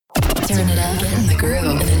Turn it up, get in the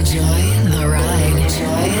groove, and enjoy the ride.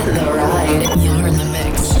 Enjoy the ride. You're in the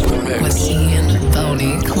mix with Ian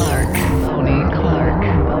Boney Clark. Boney Clark.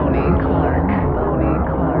 Boney Clark. Boney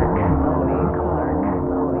Clark. Boney Clark.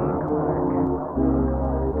 Boney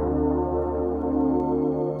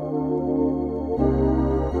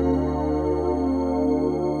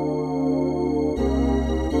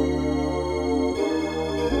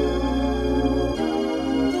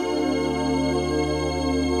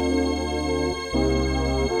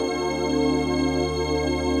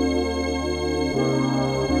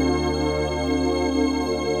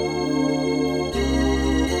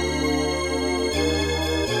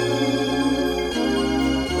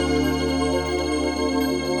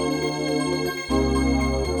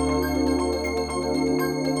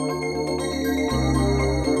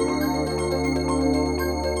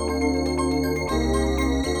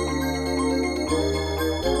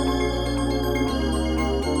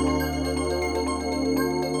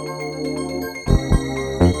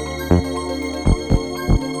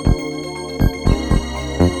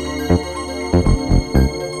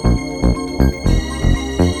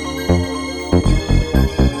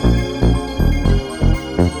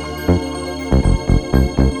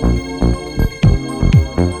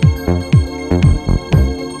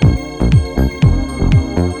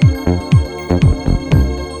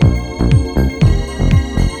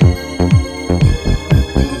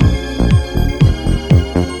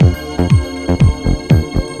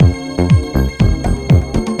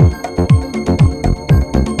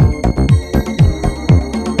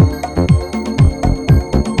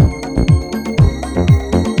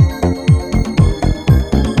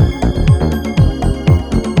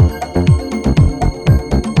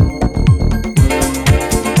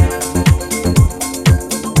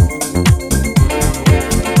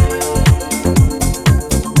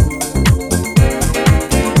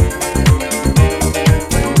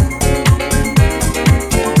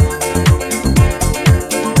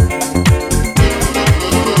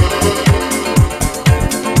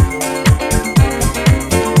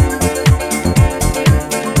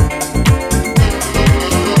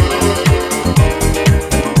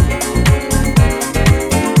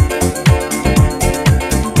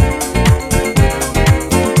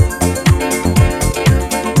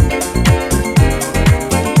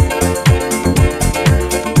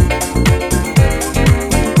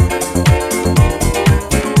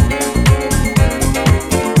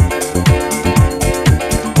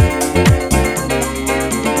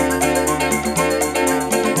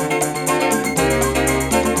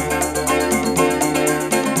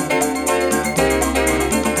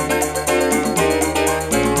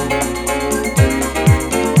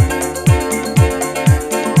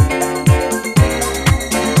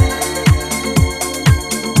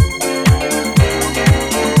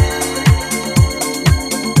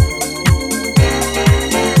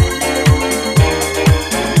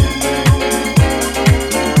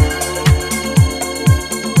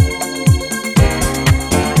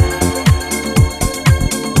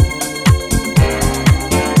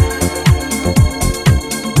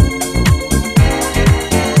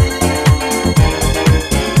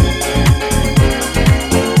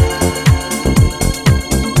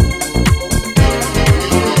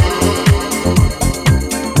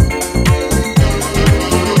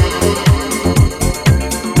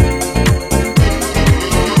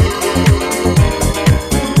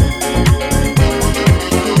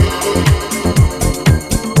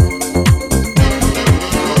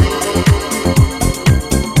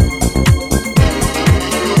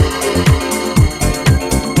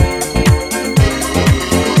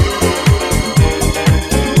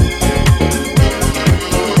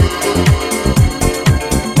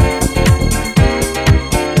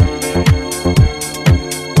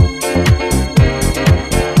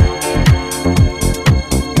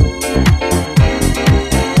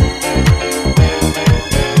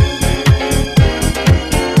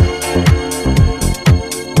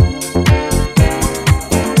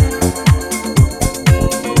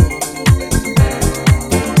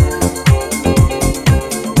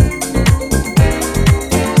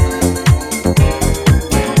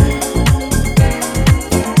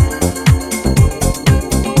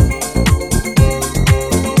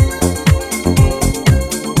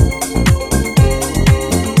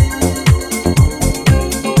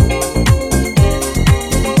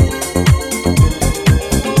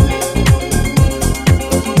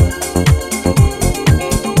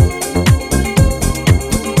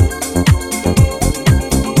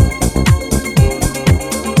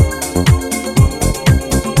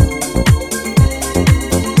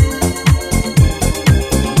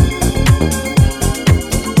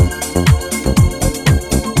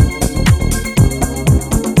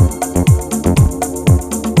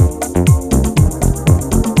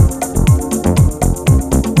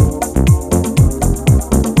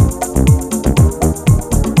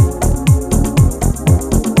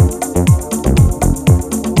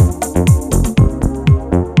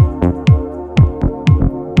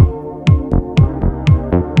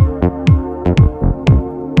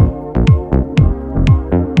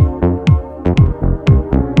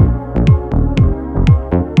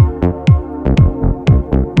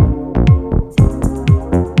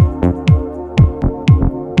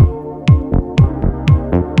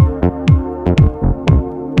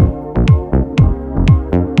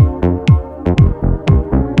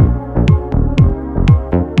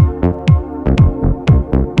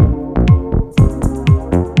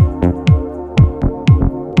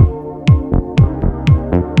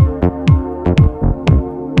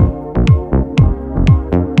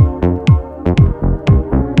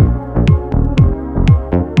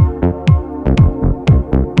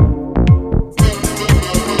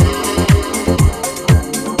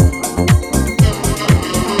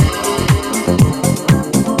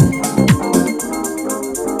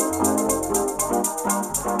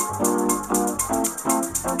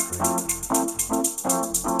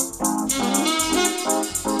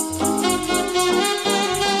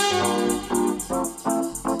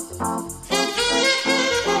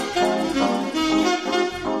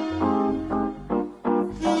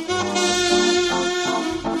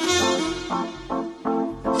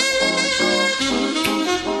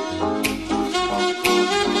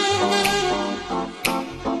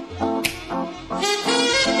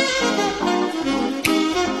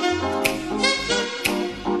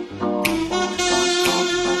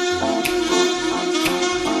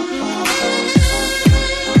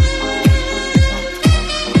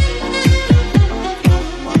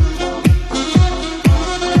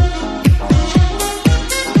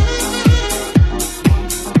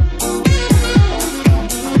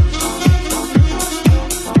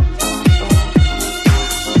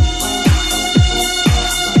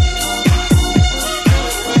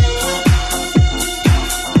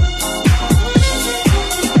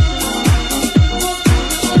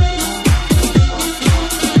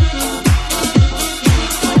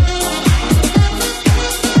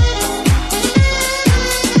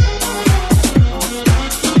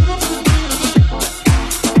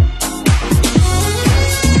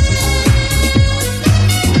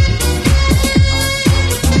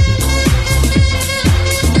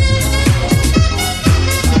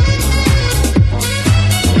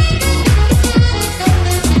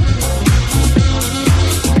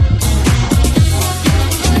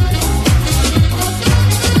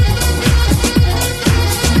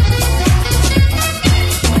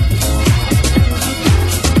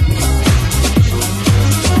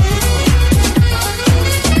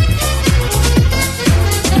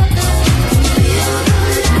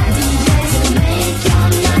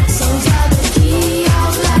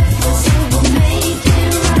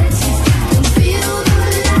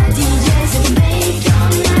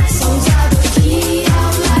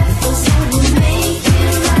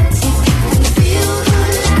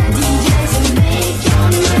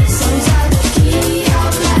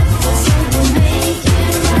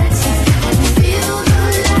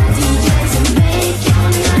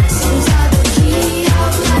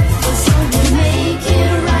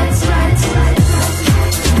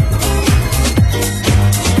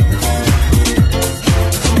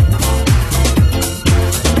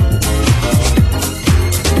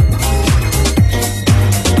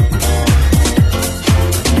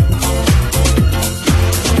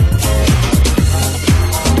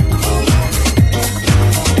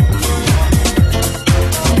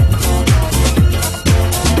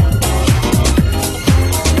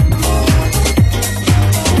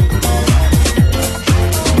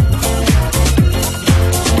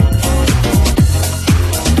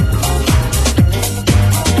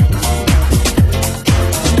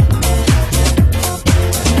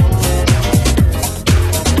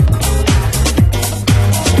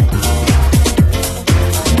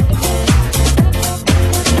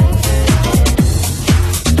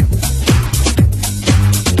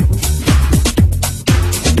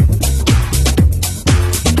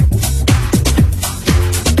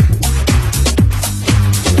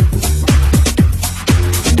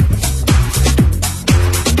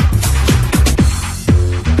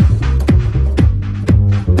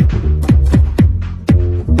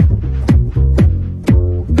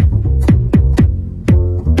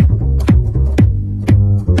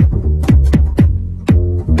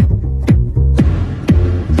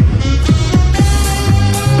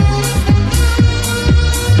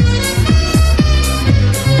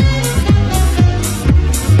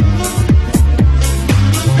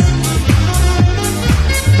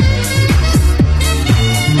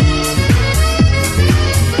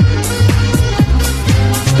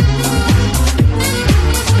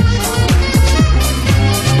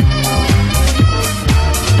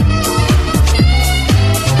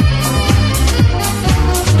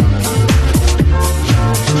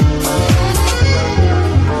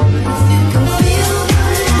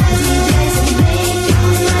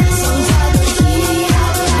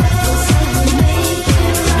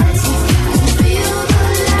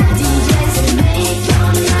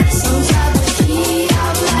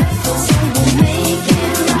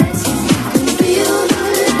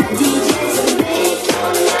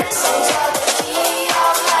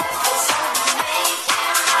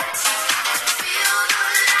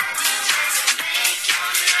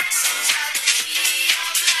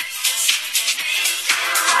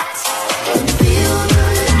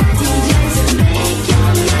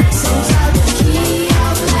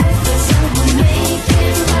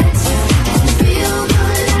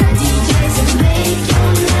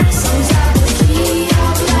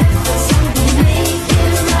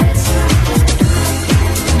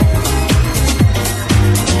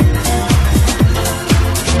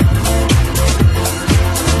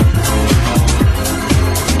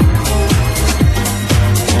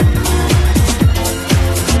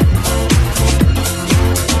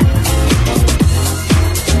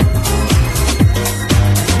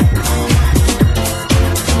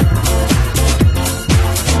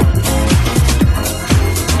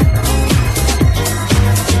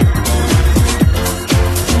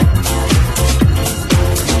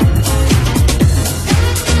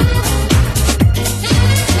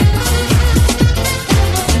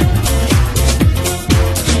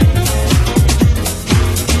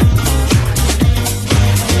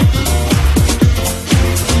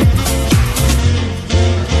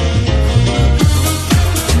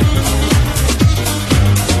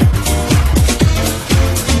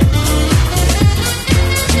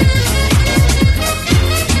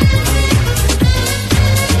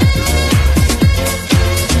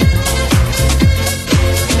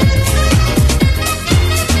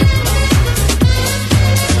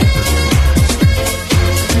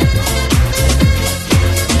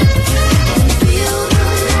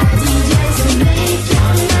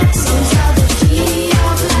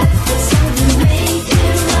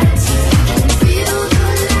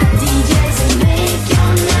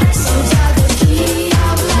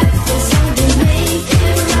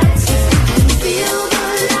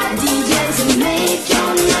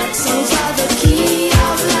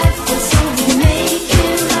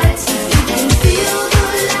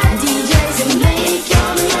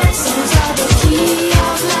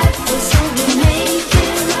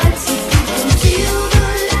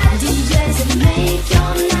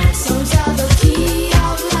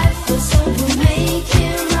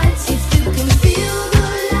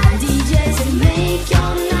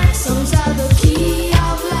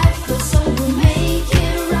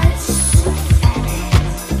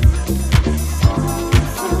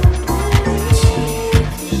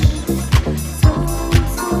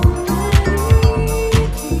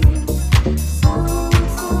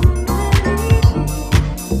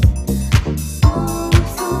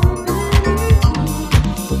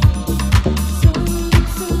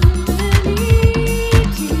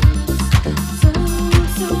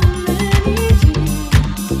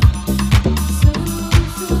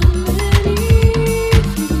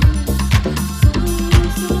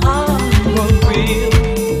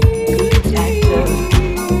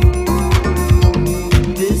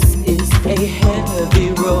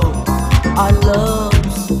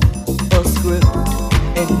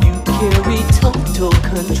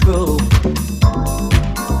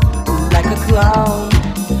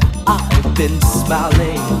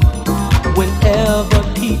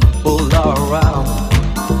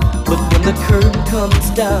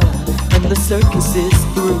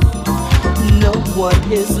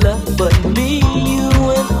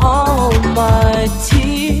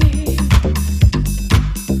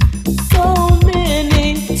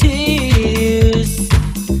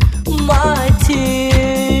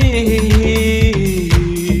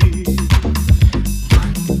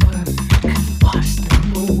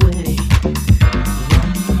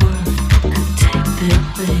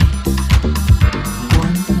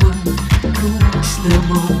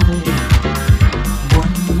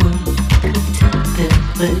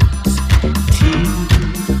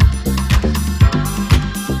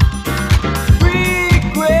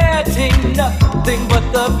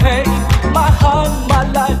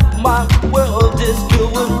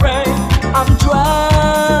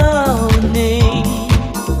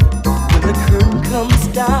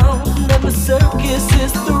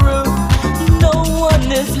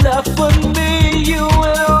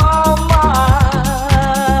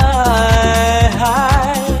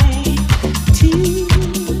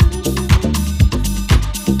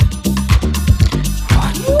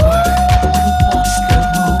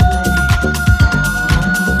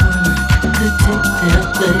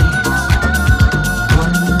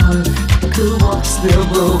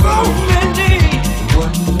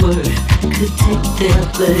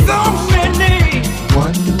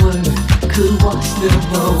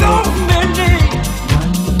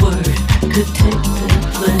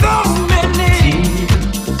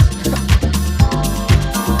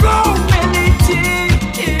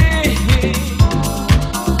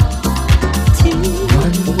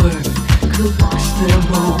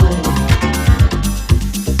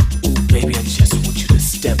Baby, I just want you to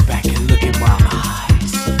step back and look at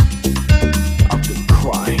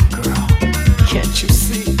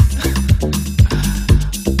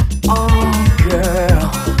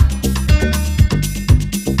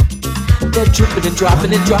that dripping and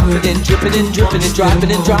dropping and dropping and dripping and dripping and dropping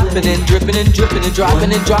and dropping and dripping and dripping and dropping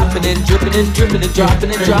and dropping and dripping and dripping and dropping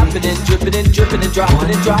and dropping and dripping and dripping and dropping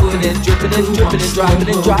and dropping and dripping and dripping and dropping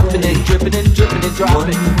and dropping and dripping and dripping and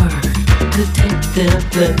dropping. One word could take their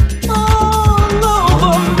breath all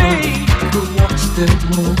over me. Could wash them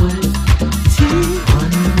away.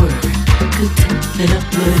 One word could take their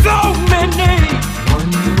breath. So many. One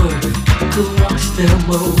word could wash them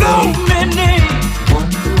away. So many. One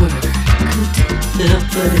word could take their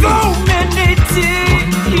breath. So many tears.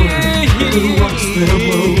 Could wash them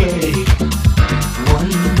away.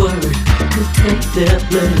 One word could take their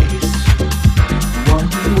place. One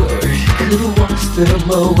word could wash them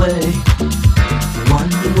away.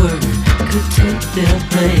 One word could take their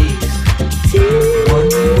place.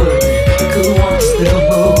 One word could wash them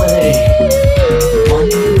away.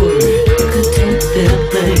 One word could take their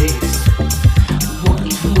place. One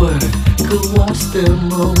word could wash them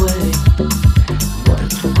away.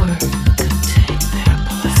 One word could take their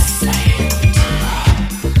place.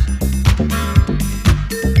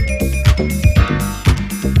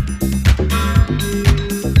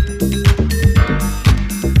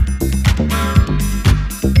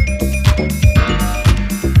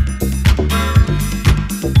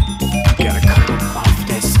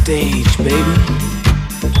 Stage, baby.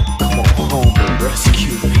 Come on home and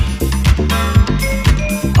rescue me.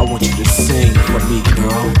 I want you to sing for me,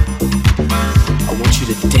 girl. I want you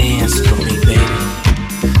to dance for me, baby.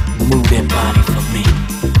 Move that body for me.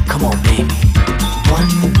 Come on, baby.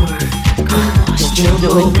 One word could wash them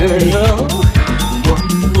away. One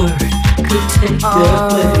word could take their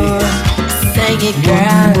place. Say it,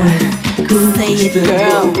 girl. Say it,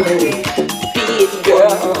 girl. Be it,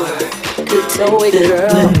 girl. Know it,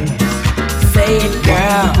 girl. Say it,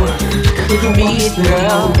 girl. Be it,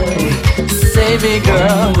 girl. Save me,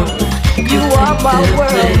 girl. You are my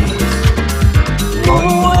world. Move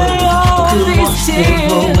away all these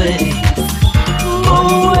tears. Move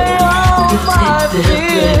away all my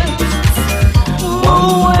fears. Move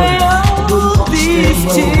away all these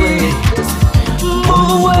tears. Move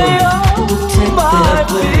away all my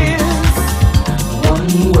fears. One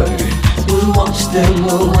word will wash them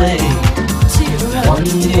away. One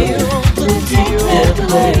word will take their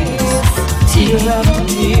place. Tear after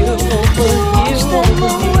tear over here, over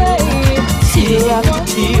here. Tear after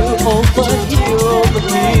tear over here, over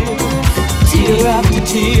here. Tear after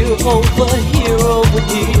tear over here, over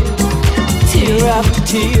here. Tear after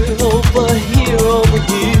tear over here, over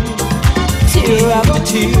here. Tear after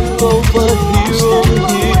tear over here, over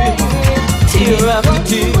here. Tear after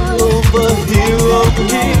tear over here, over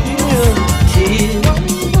here. Tear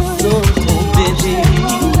so busy.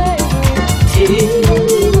 Tear.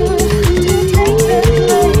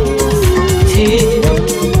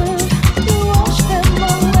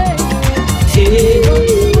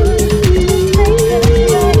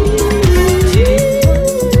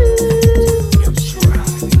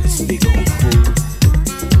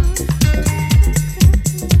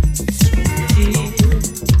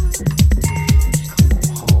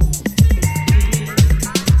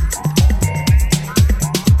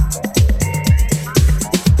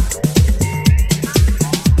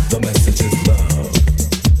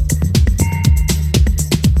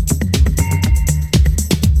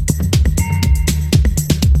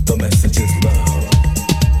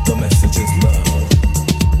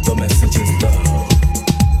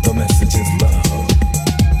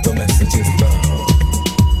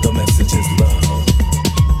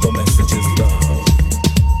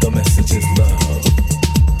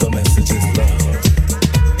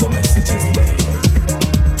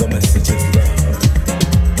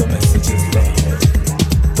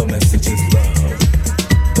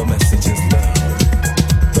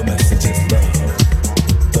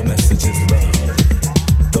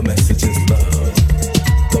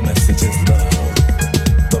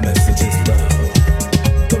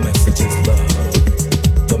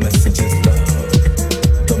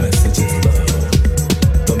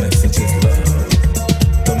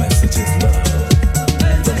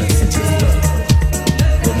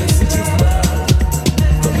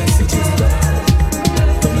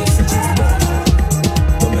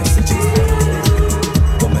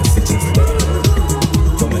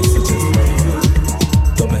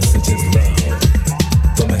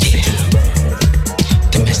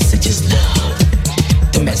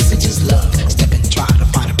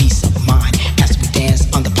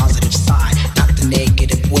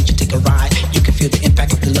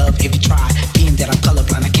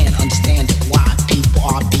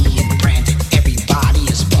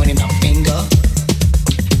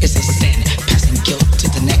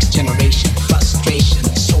 Frustration,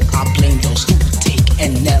 so I blame those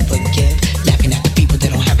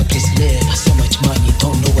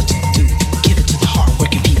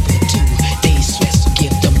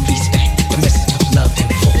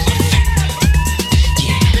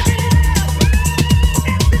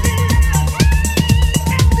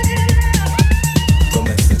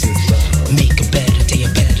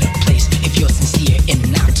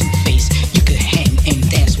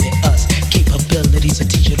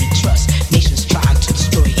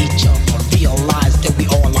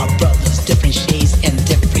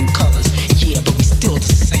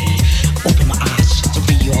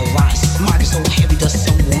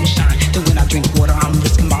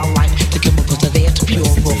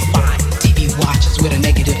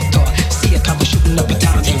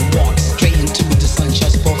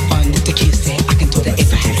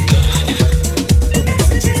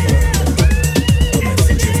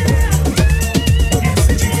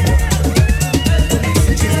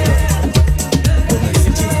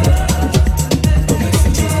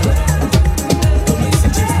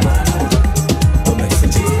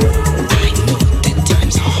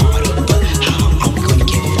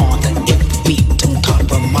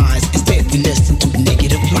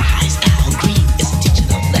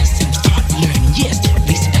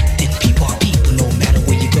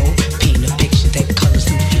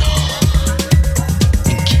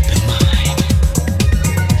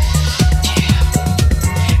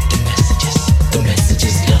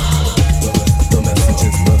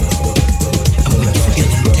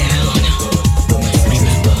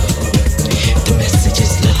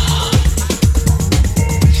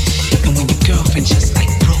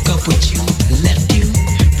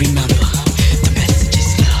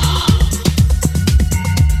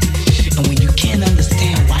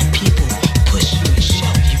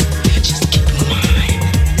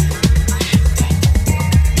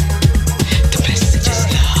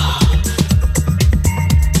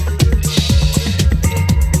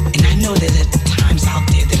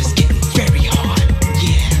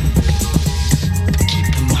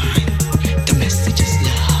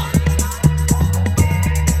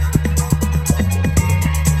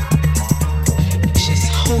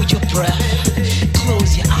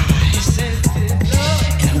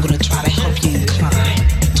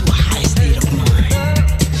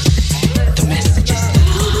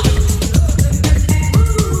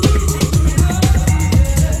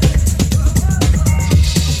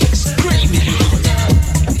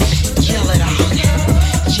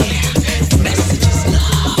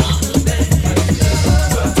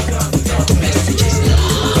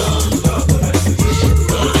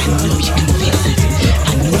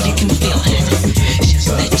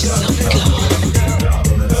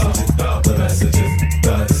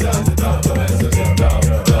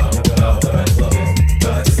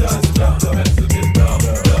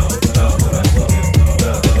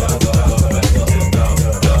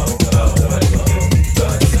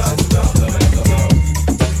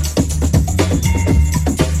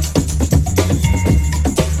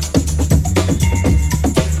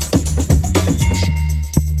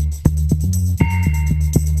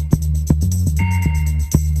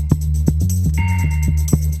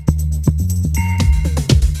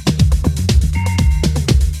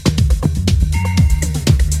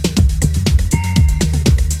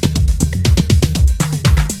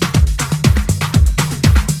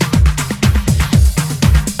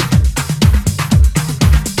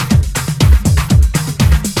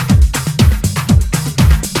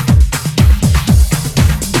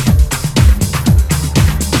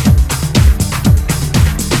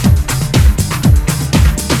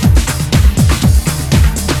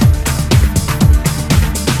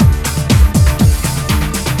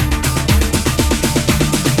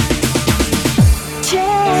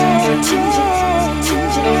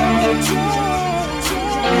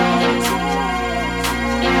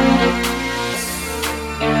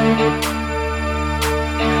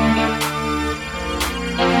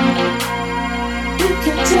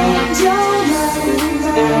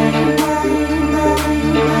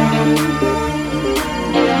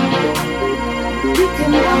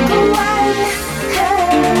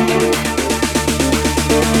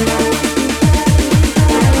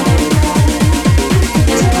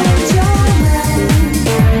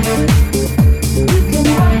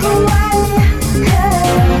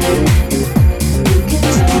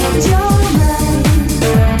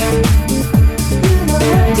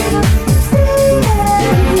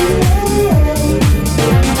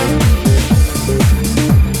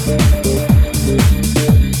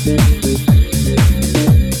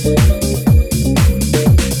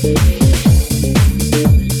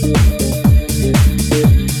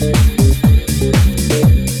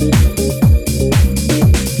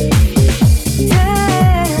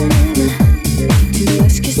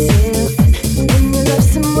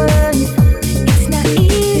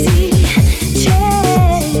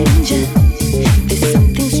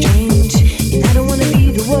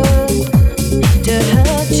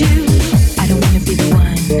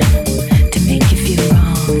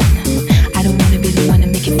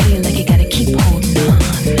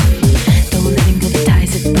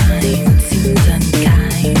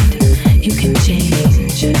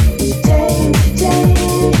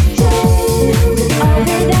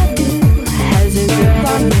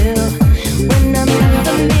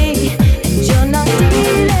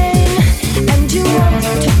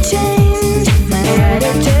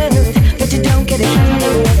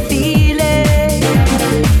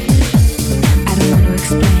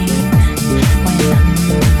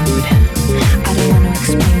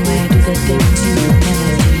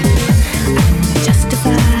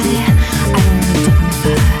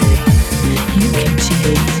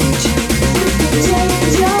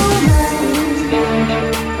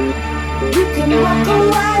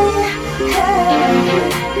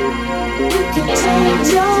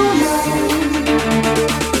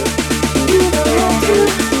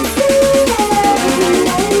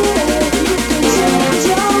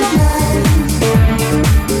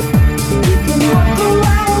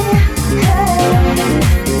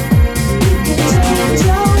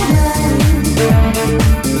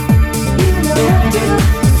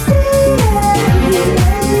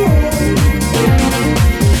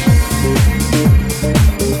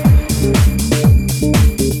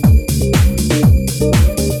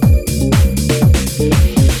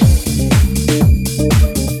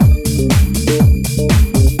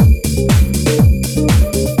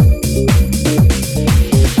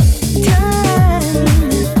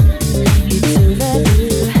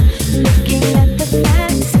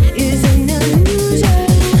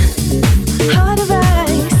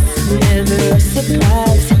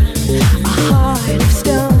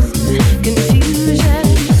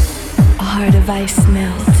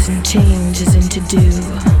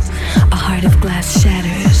A heart of glass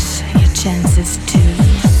shatters, your chances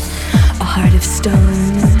too. heart of stone,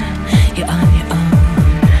 you're on your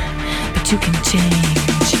own, but you can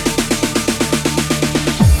change.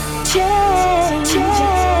 Change.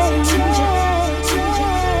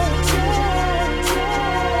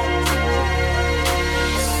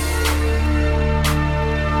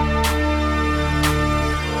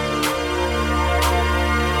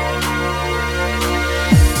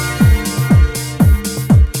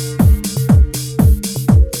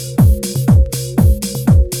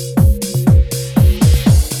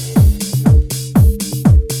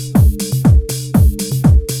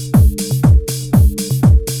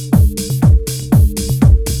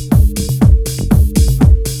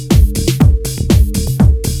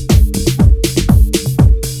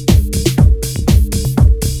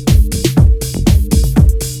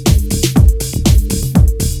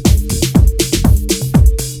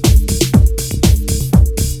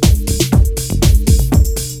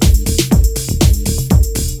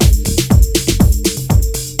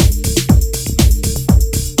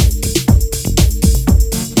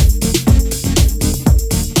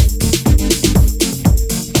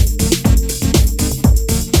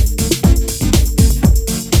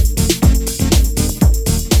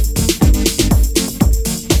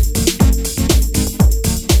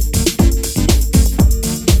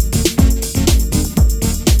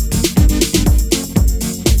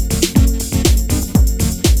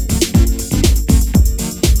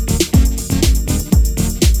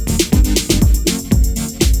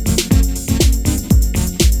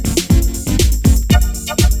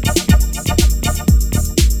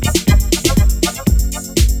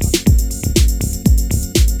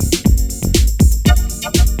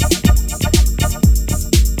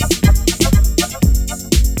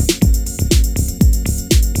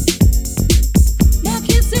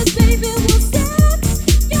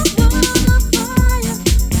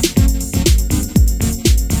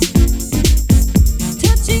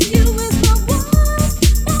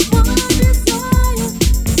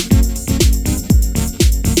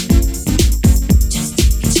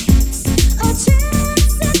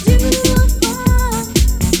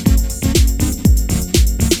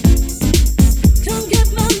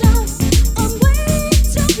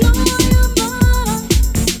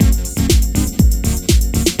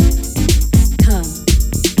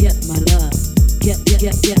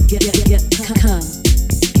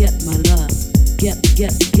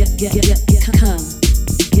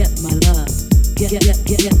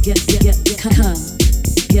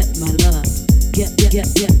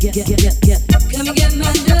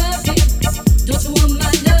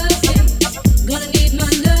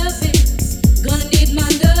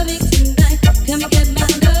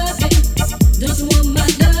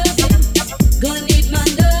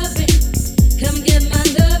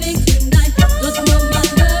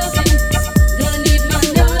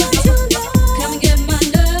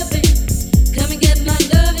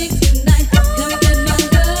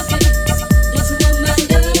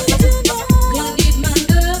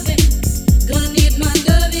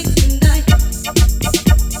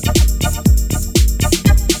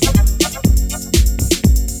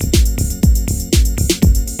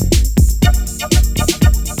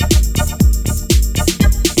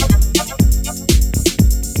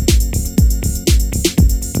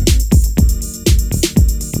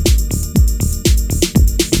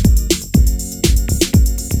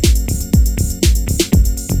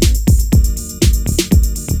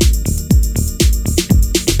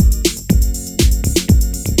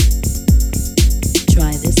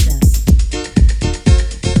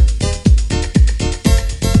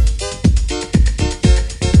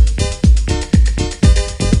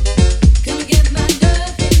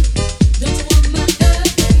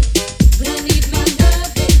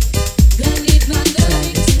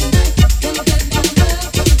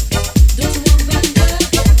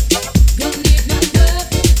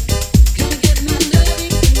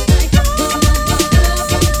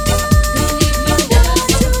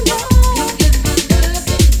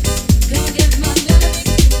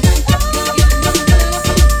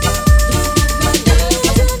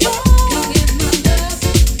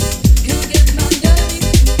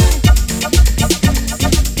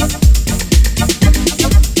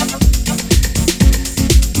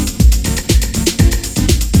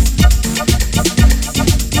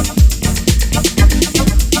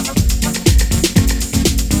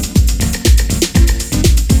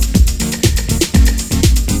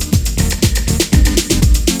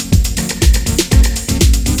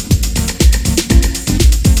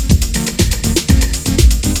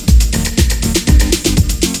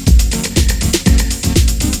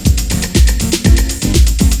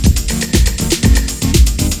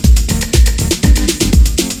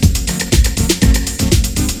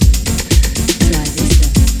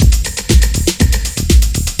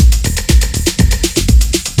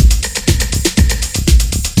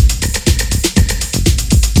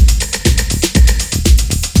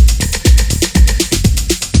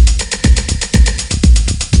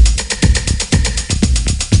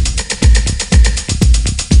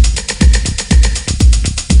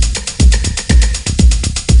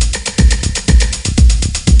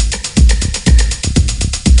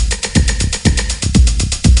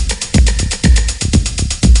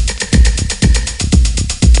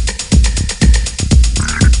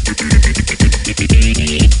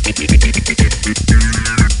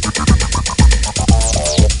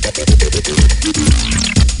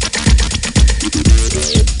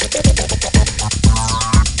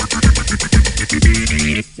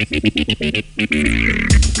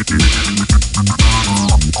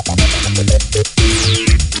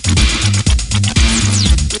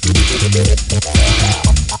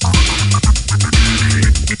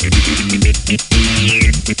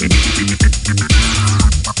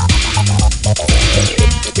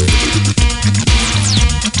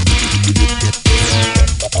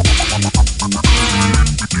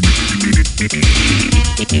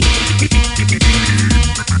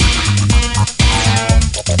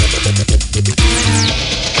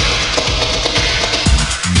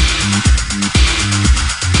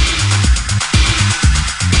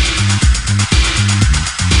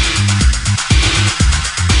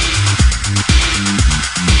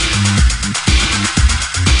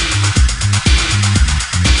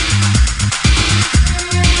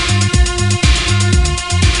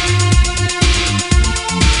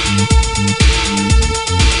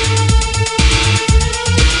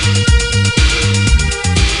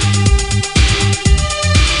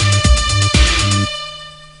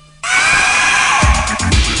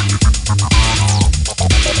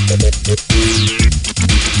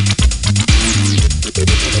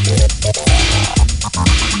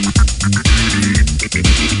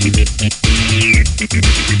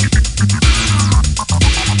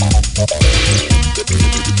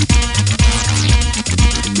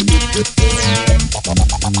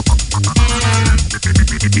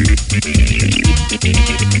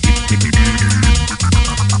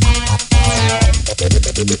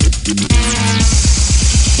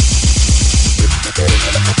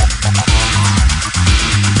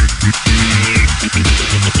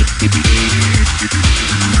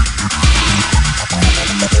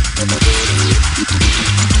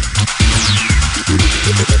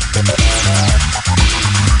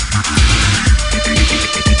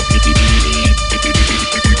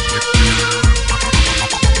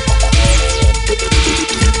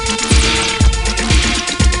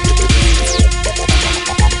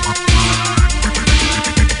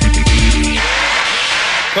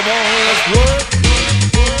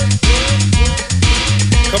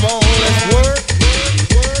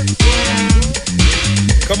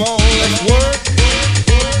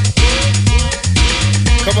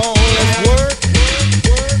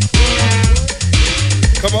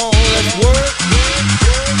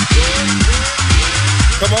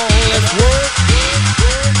 Come on, let's work.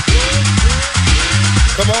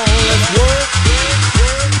 Come on, let's work.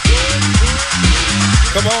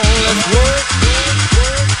 Come on, let's work.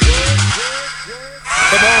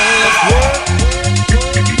 Come on, let's work. Come on, let's work.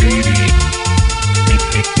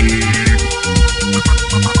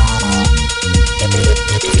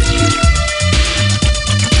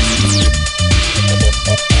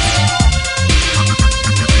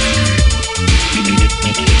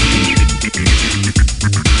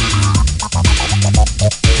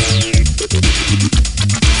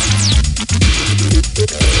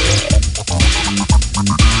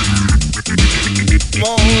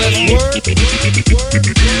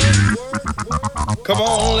 Come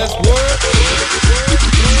on, let's work. Come on, let's work.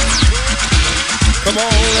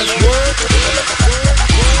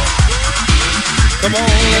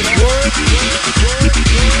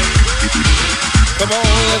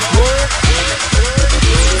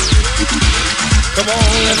 Come on, let's work. Come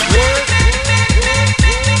on, let's work.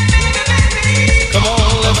 Come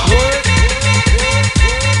on, let's work.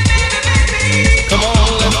 Come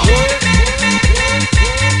on, let's work. Come on, let's work.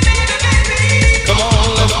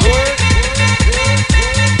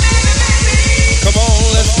 Come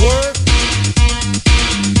on, let's work.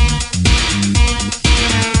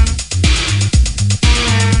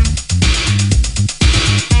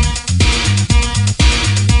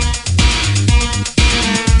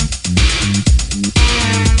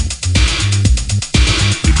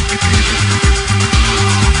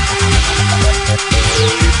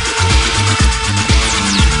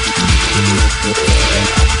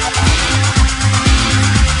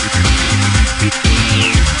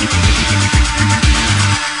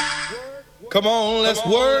 Come on, let's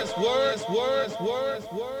work.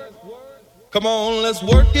 Come on, let's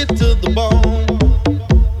work it to the bone.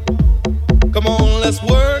 Come on, let's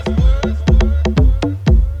work.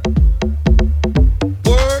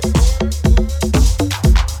 Work.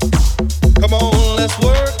 Come on, let's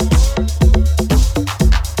work.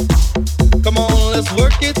 Come on, let's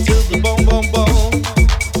work it to the bone, bone, bone.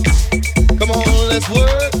 Come on, let's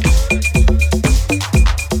work.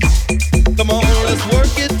 Come on, let's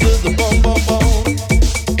work it to the bone, bone, bone.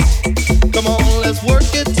 Come on, let's work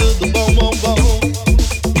it to the bone, bone, bone.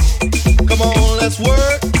 Come on, let's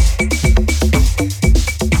work.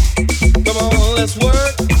 Come on, let's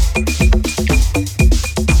work.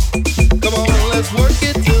 Come on, let's work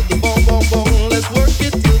it to the bone, bone, bone. Let's work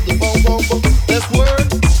it to the bone, bone, bone. Let's work.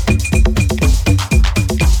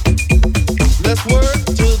 Let's work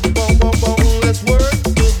to the bone, bone, bone. Let's work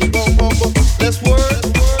to the bone, bone, bone. Let's work.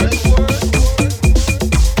 Let's work.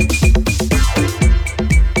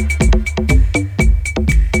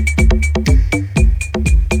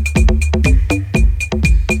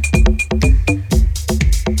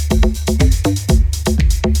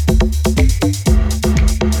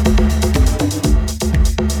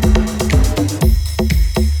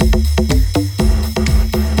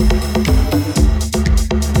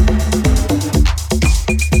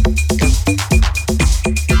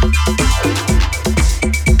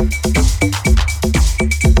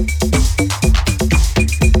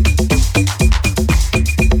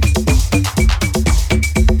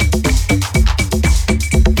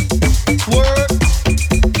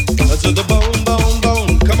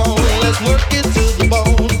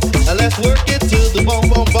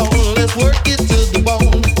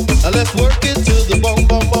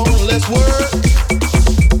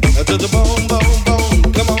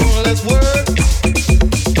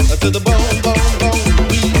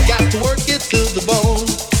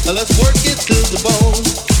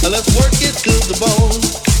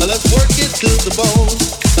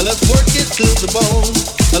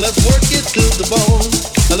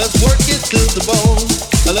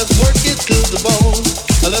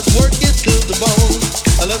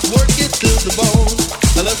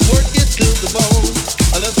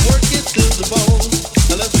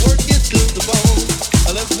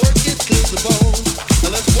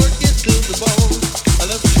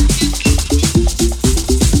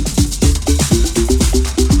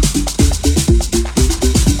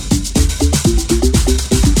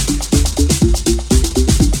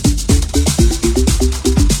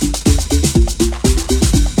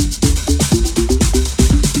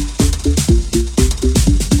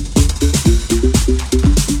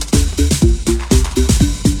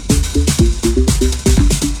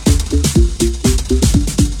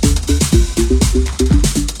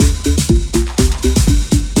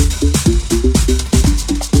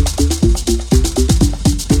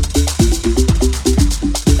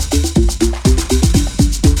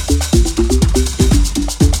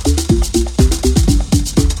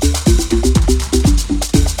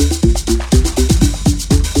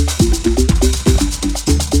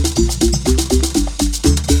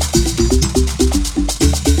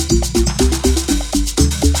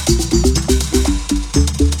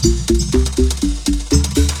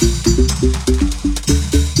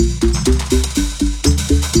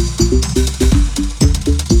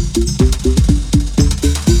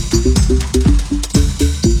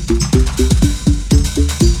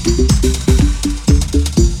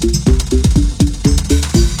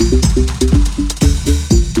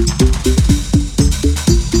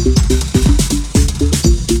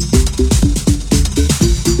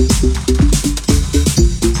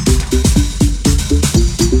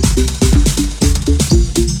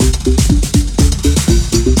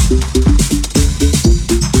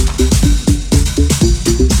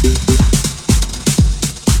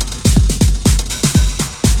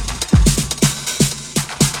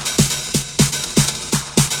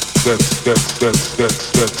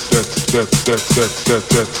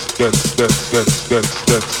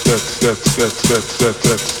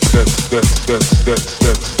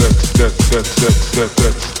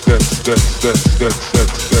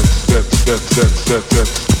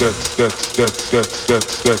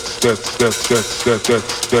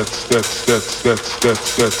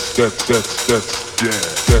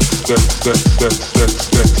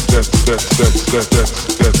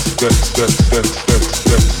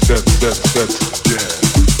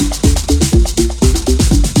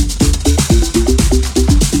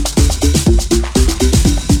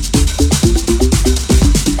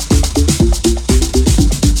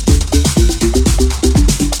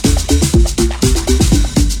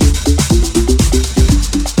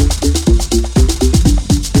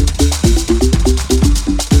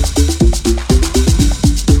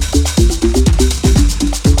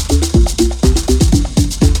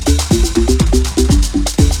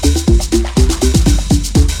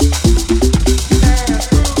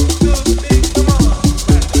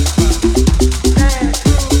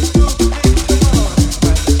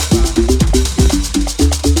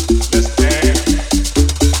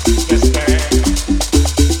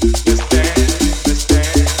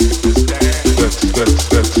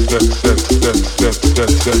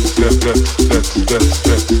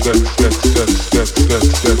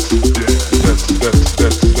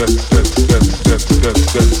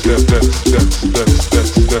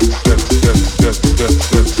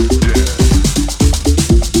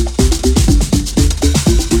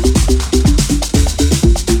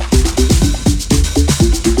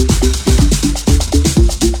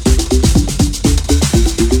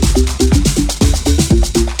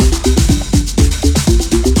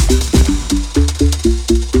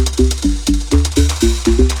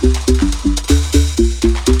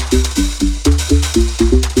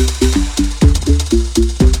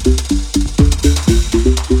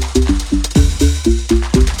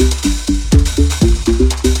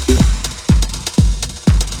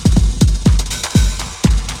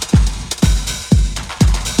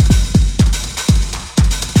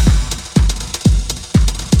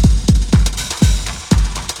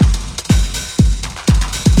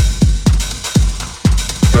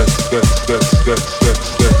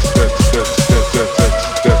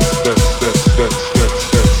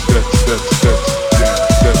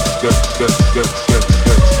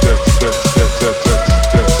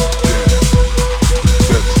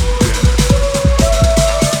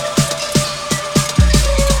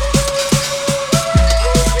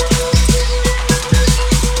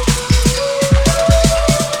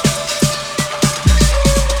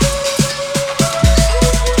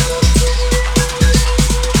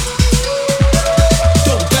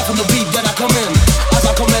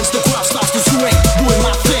 Doing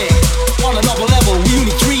my thing on another level, we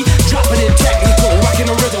only three, dropping in technical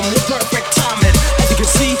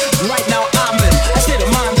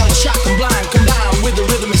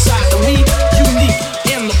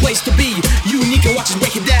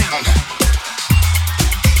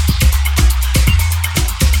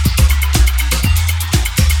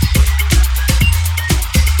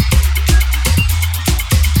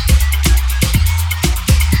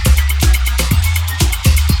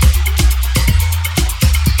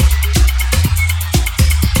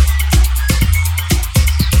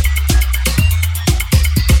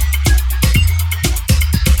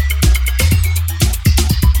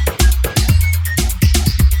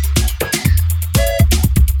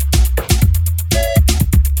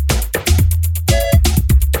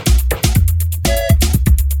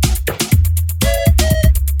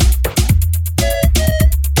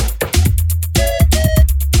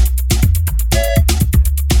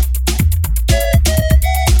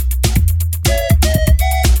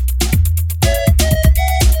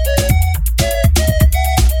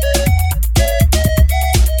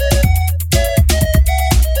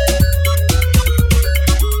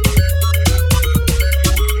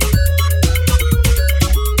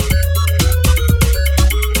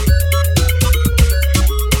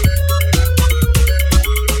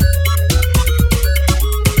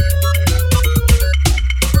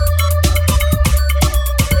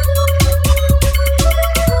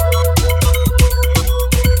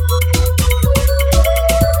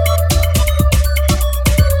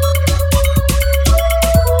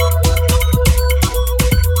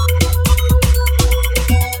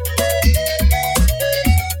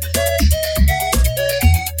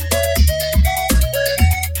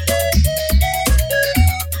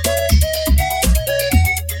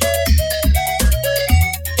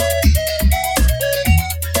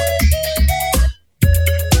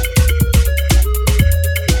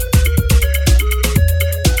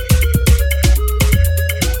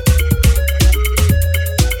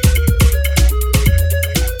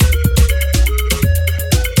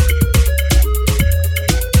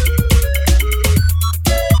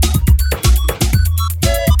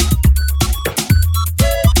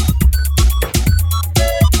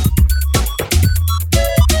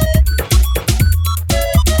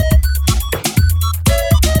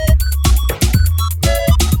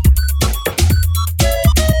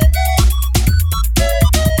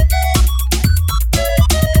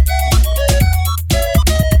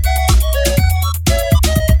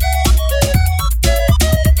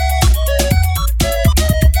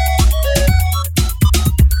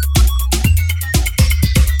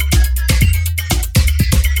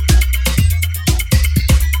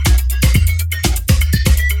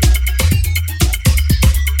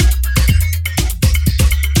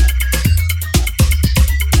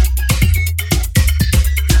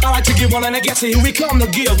I like to give one and I guess here we come to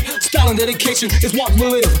give. Style and dedication is what we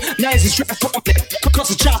live. Now it's transforming it,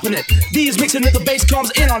 cause it's chopping it. These mixing it, the bass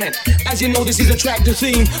comes in on it. As you know, this is a track to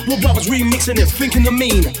theme. We're brothers remixing it, thinking the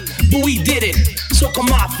mean. But we did it, so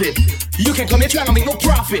come off it. You can come here trying to make no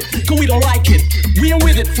profit, cause we don't like it. We ain't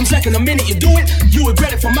with it from second to minute you do it. You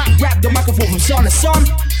regret it from I grab the microphone from sun to sun.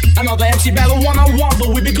 Another MC battle one-on-one,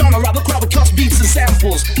 but we be gonna rob the crowd with cuss beats and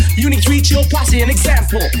samples. Unique treat your posse an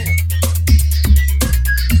example.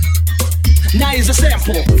 Now here's a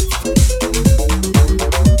sample.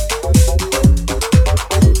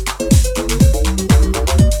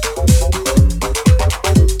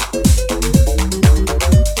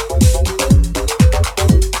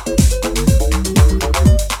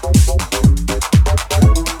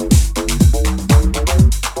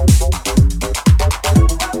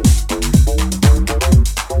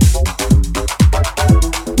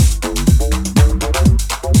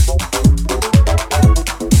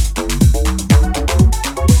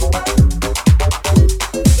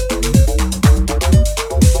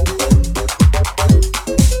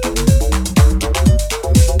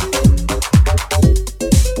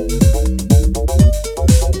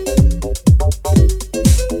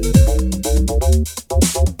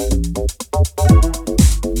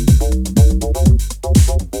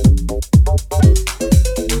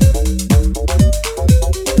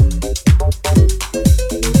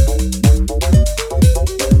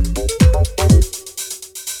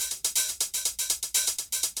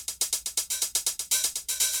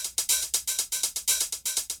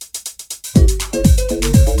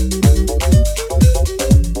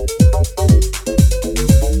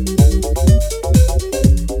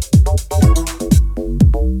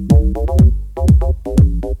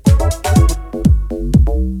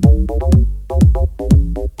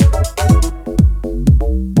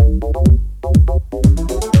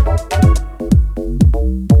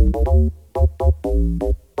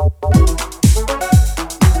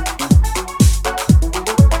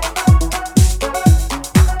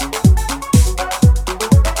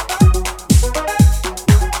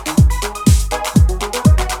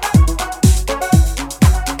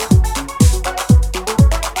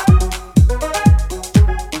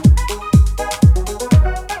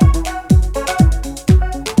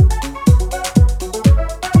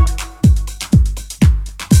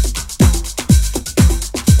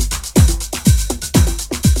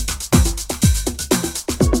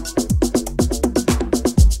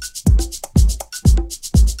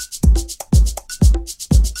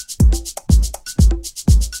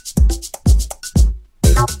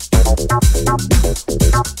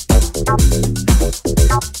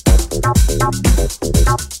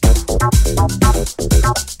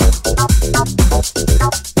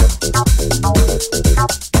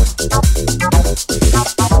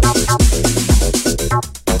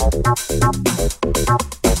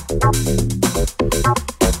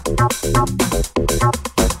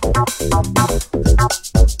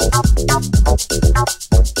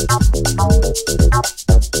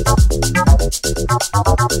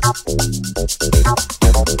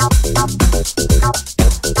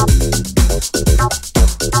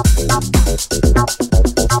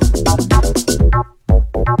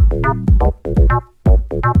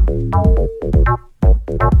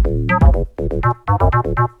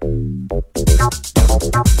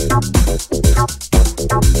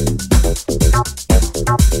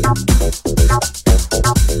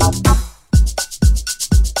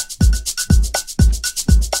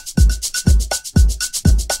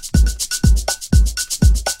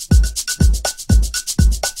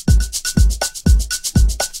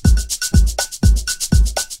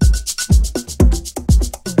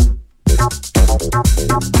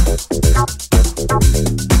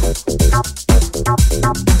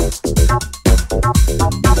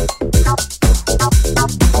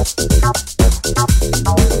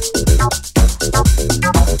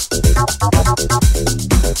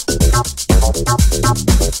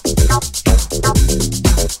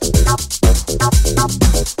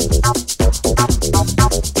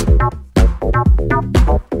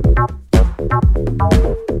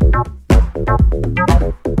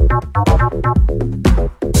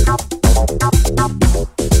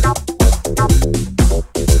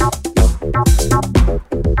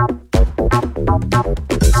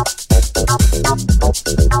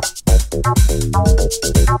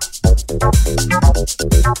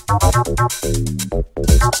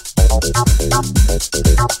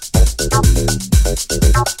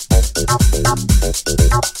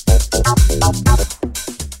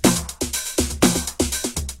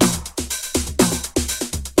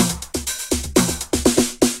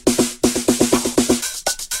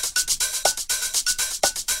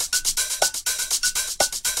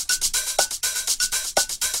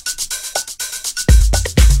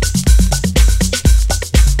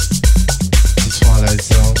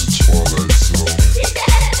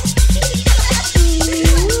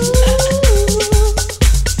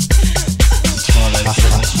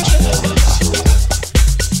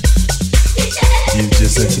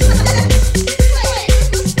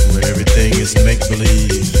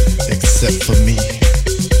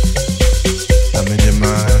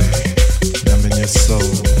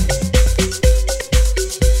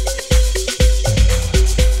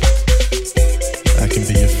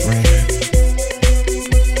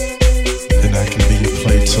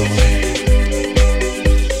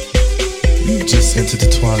 just entered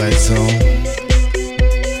the twilight zone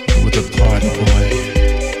with the party boy.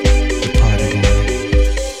 The party boy.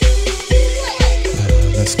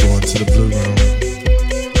 Let's go into the blue room.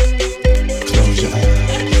 Close your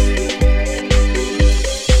eyes.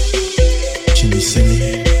 Can you see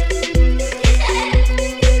me?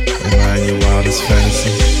 Am I in your wildest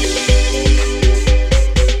fantasy?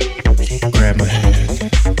 Grab my hand.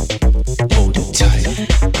 Hold it tight.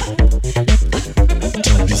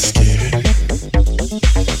 Don't be scared.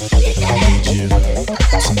 I need you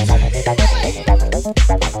tonight.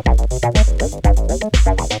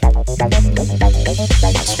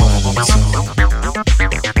 Twilight Zone.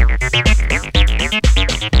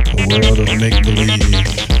 A world of make-believe.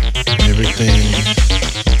 Everything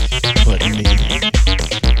but me.